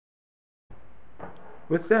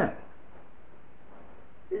What's that?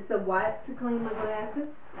 It's a wipe to clean my glasses.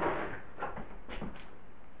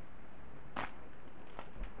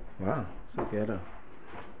 Wow, so ghetto.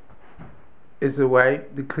 It's a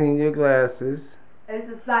wipe to clean your glasses. It's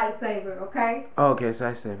a sight saver, okay? Oh, okay,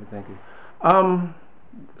 sight saver, thank you.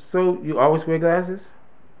 So you always wear glasses?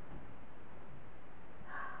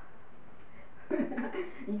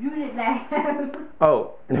 You didn't laugh.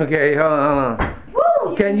 Oh, okay, hold on.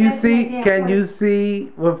 Woo, Can you see? Can you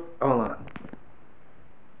see with? Hold on.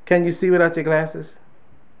 Can you see without your glasses?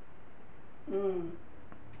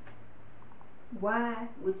 Why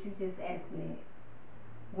would you just ask me that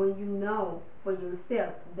when you know for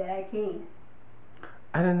yourself that I can?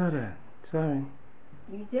 I didn't know that. Sorry.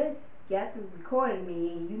 You just got to recording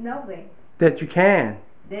me and you know that. That you can.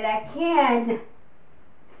 That I can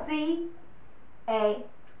C-A-N.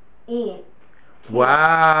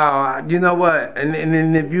 Wow. You know what? And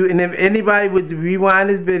if anybody would rewind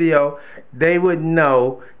this video, they would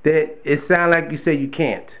know that it sounds like you say you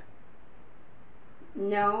can't.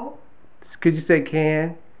 No. Could you say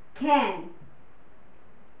can? Can.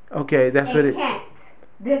 Okay, that's and what it. Can't.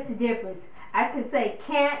 That's the difference. I can say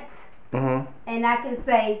can't, and I can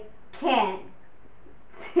say can.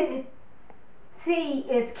 T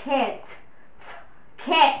is can't.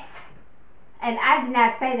 Can't. And I did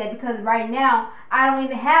not say that because right now I don't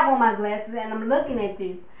even have on my glasses and I'm looking at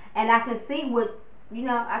you. And I can see what,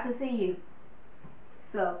 I can see you.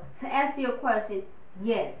 So, to answer your question,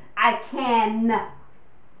 yes, I can.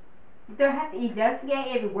 You don't have to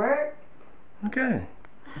investigate every word. Okay.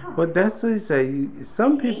 Well, that's what he say.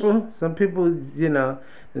 Some people, this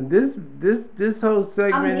whole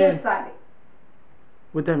segment. I'm nearsighted.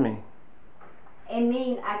 What that mean? It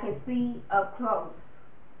means I can see up close,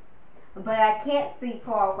 but I can't see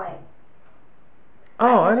far away.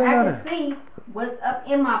 Oh, I didn't know that. I can see what's up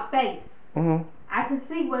in my face. I can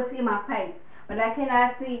see what's in my face, but I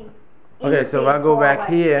cannot see. Okay, so if I go back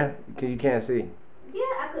here, you can't see. Yeah,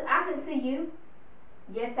 I can see you.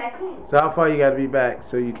 Yes, I can. So how far you got to be back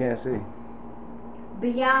so you can't see?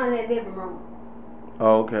 Beyond that living room.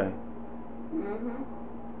 Oh, okay.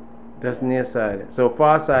 That's nearsighted. So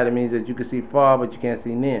farsighted means that you can see far, but you can't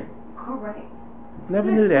see near. Correct.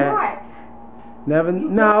 Never knew that. Smart. Never.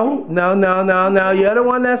 No. You're the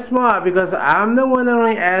one that's smart because I'm the one that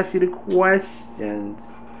only asked you the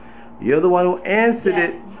questions. You're the one who answered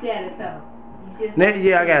it. You got it though.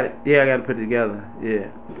 Yeah, I got it. Yeah, I got to put it together. Yeah.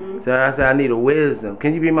 So I said I need a wisdom.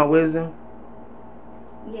 Can you be my wisdom?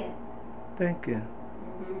 Yes. Thank you.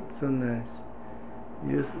 So nice.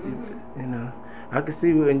 You know, I can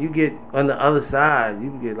see when you get on the other side, you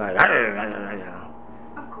get like.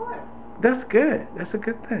 Of course. That's good. That's a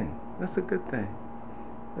good thing. That's a good thing.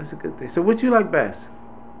 That's a good thing. So what you like best?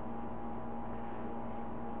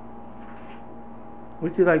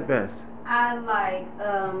 What you like best? I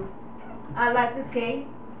like to skate.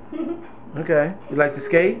 Okay. You like to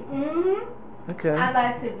skate? Okay. I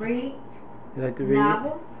like to read. You like to read?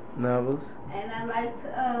 Novels. And I like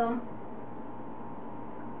to have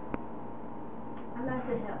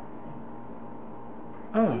sex.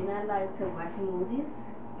 Oh. And I like to watch movies.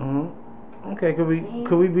 Okay. Could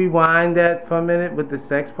we rewind that for a minute with the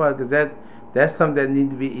sex part? Because that's something that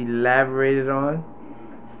needs to be elaborated on.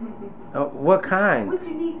 What kind? What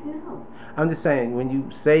you need to know? I'm just saying, when you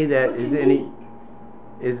say that, is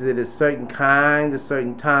it a certain kind, a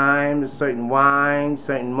certain time, a certain wine,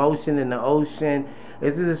 certain motion in the ocean?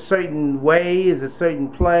 Is it a certain way? Is it a certain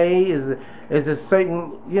play? Is it a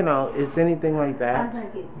certain, is anything like that? I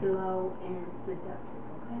like it slow and seductive,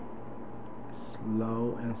 okay?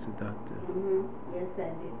 Slow and seductive. Yes, I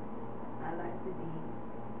do. I like to be.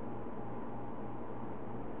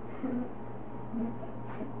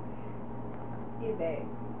 Get back.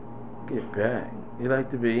 Get back. You like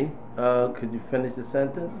to be? Could you finish the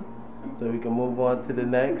sentence so we can move on to the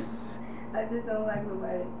next? I just don't like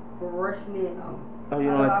nobody rushing in on me. Oh, you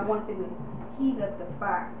don't like I want them to heat up the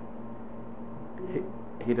fire.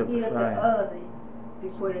 Heat up the the fire. oven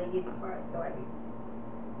before they get the fire started.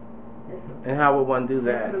 And how would one do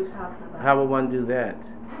that? That's what I'm talking about. How would one do that?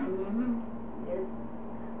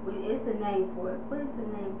 It's a name for it. What is the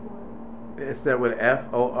name for it? Is that with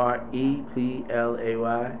FOREPLAY?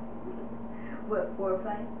 What,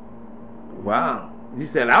 foreplay? Wow. You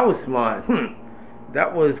said I was smart.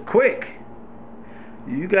 That was quick.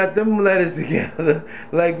 You got them letters together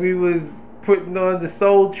like we was putting on the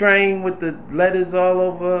Soul Train with the letters all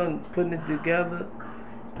over and putting it together.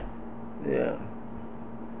 Yeah.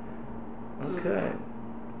 Okay.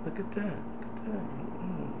 Look at that.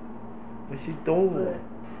 What's she doing?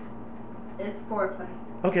 But it's foreplay.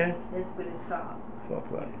 Okay. That's what it's called.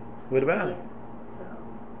 Foreplay. What about it? So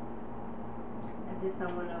just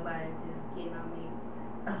don't want nobody just getting on me.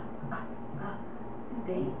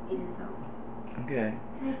 Then it is over. Okay.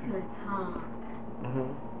 Take your time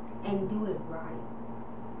and do it right.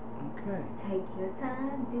 Okay. Take your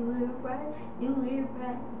time, do it right,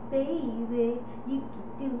 baby. You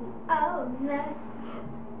can do it all night.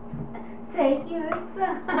 Take your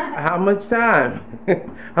time. How much time?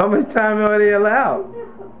 How much time are they allowed?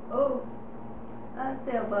 Oh, I'd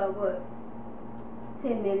say about what?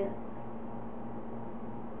 10 minutes.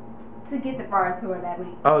 To get the fire started, I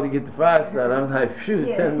mean. Oh, to get the fire started. I'm like, phew,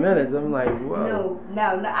 Yeah. 10 minutes. I'm like, whoa.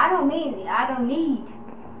 No, I don't mean, I don't need,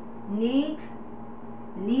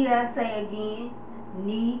 I say again,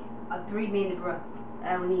 need a 3-minute run.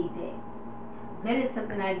 I don't need that. That is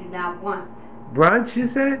something I do not want. Brunch, you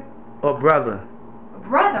said? Or brother?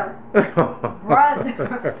 Brother.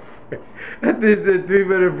 Brother. This is a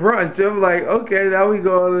 3-minute brunch. I'm like, okay, now we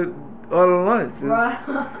go on lunch.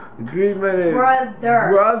 3-minute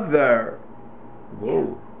brother. Whoa.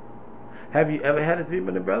 Yeah. Have you ever had a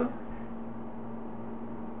 3-minute brother?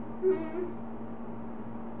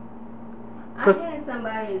 I had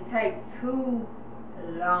somebody that takes too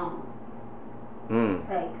long.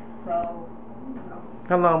 Takes so long.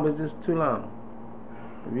 How long was this too long?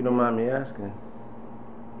 If you don't mind me asking.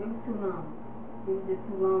 It was too long. It was just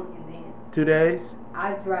too long, and then 2 days?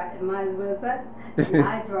 I dried. Might as well say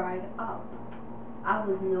I dried up. I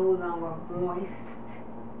was no longer moist.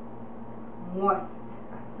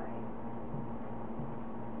 I say.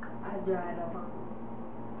 I dried up on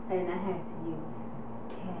them, and I had to use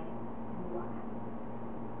KY.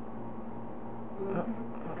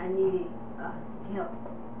 I needed some help.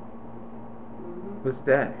 What's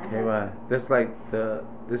that? KY. That's like the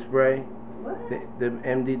spray? What? The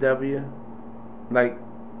MDW? Like.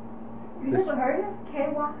 You never heard of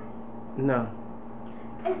KY? No.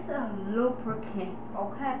 It's a lubricant,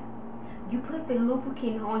 okay? You put the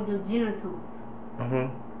lubricant on your genitals.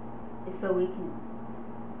 So it can,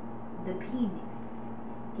 the penis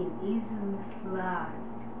can easily slide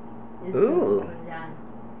into the vagina.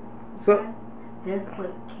 Okay? So that's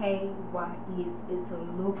what KY is. It's a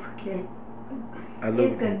lubricant.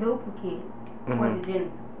 It's a lubricant for the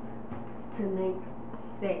genitals to make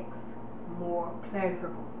sex more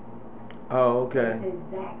pleasurable. Oh, okay. That's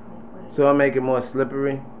exactly what it So I make it more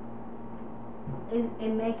slippery? It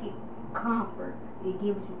make it comfort. It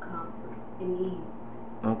gives you comfort and ease.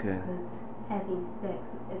 Okay. Because having sex,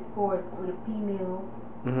 as far as on a female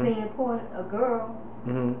standpoint, a girl,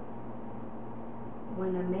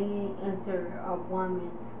 when a man enters a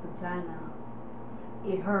woman's vagina,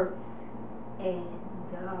 it hurts. And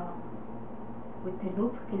with the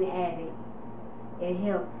lubricant added, it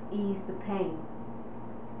helps ease the pain.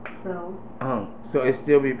 So it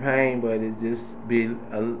still be pain, but it just be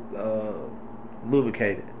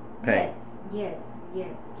lubricated pain. Yes.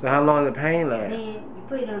 So how long the pain lasts? And then you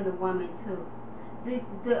put it on the woman too. The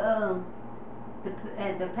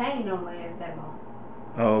pain don't last that long.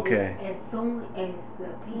 Oh, okay. As soon as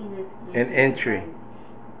the penis entry.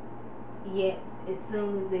 Yes, as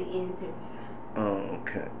soon as it enters. Oh,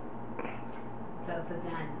 okay. The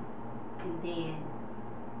vagina, and then.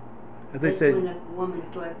 They say, when a woman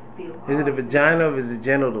starts to feel. Is it the vagina or is it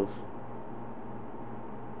genitals?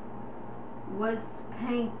 What's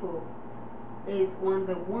painful is on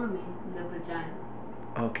the woman, the vagina.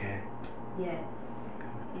 Okay. Yes.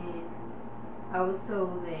 And I was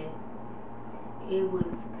told that it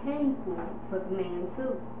was painful for the man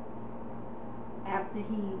too. After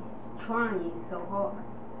he's trying so hard.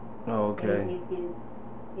 Oh, okay. And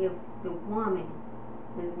if the woman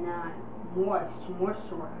does not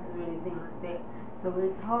moisturize or anything like that, so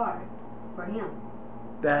it's hard for him.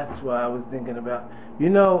 That's what I was thinking about. You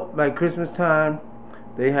know, like Christmas time,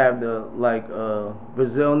 they have the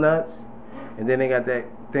Brazil nuts, and then they got that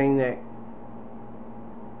thing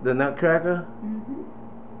the nutcracker.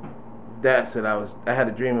 That's what I had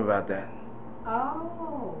a dream about that.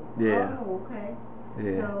 Oh. Yeah. Oh, okay.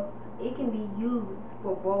 Yeah. So it can be used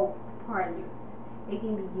for both partners. It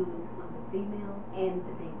can be used on the female and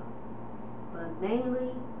the male. But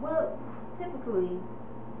mainly, well, typically,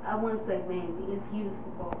 I wouldn't say mainly, it's used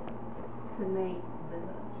for both to make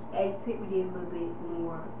the activity a little bit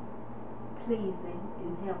more pleasing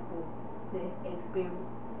and helpful to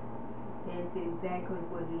experience. That's exactly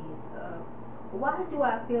what it is. Why do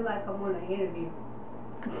I feel like I'm on an interview?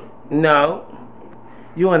 No.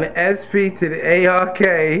 You on the SP to the ARK,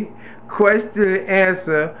 question and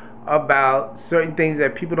answer about certain things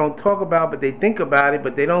that people don't talk about, but they think about it,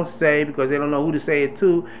 but they don't say because they don't know who to say it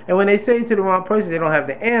to. And when they say it to the wrong person, they don't have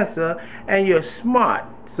the answer, and you're smart.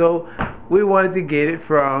 So we wanted to get it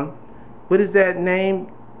from, what is that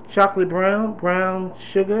name? Chocolate brown, brown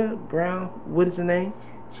sugar, brown. What is the name?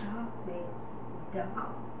 Chocolate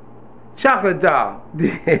doll. Chocolate doll.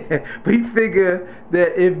 We figure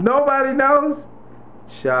that if nobody knows,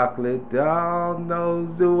 chocolate doll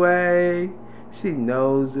knows the way. She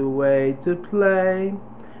knows the way to play.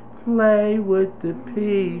 Play with the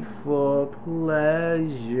P for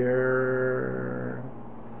pleasure.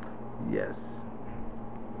 Yes.